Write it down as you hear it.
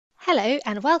Hello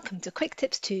and welcome to Quick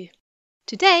Tips 2.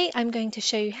 Today I'm going to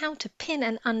show you how to pin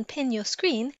and unpin your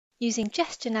screen using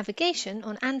gesture navigation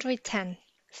on Android 10.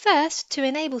 First, to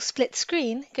enable split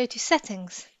screen, go to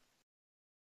Settings.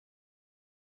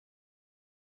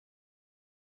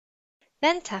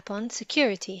 Then tap on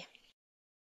Security.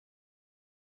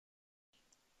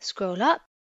 Scroll up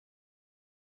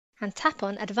and tap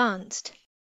on Advanced.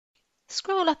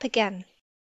 Scroll up again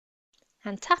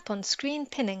and tap on Screen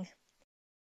Pinning.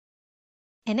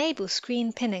 Enable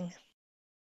screen pinning.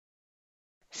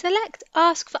 Select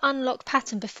Ask for Unlock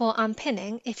Pattern before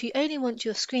unpinning if you only want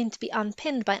your screen to be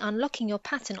unpinned by unlocking your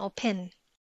pattern or pin.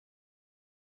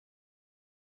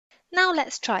 Now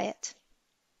let's try it.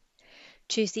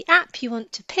 Choose the app you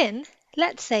want to pin,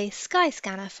 let's say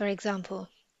Skyscanner for example.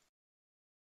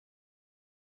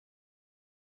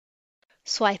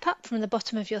 Swipe up from the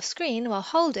bottom of your screen while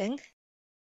holding,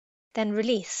 then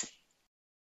release.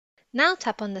 Now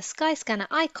tap on the Skyscanner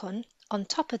icon on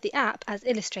top of the app as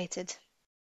illustrated.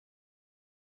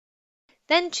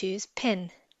 Then choose Pin.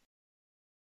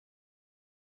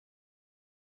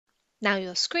 Now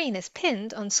your screen is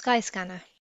pinned on Skyscanner.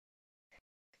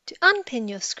 To unpin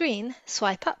your screen,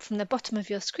 swipe up from the bottom of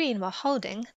your screen while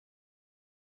holding,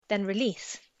 then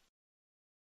release.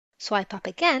 Swipe up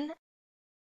again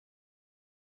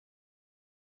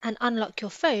and unlock your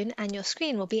phone and your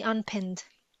screen will be unpinned.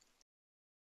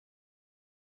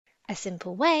 A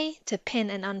simple way to pin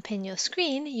and unpin your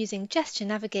screen using gesture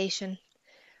navigation.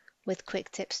 With Quick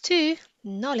Tips 2,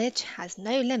 knowledge has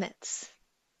no limits.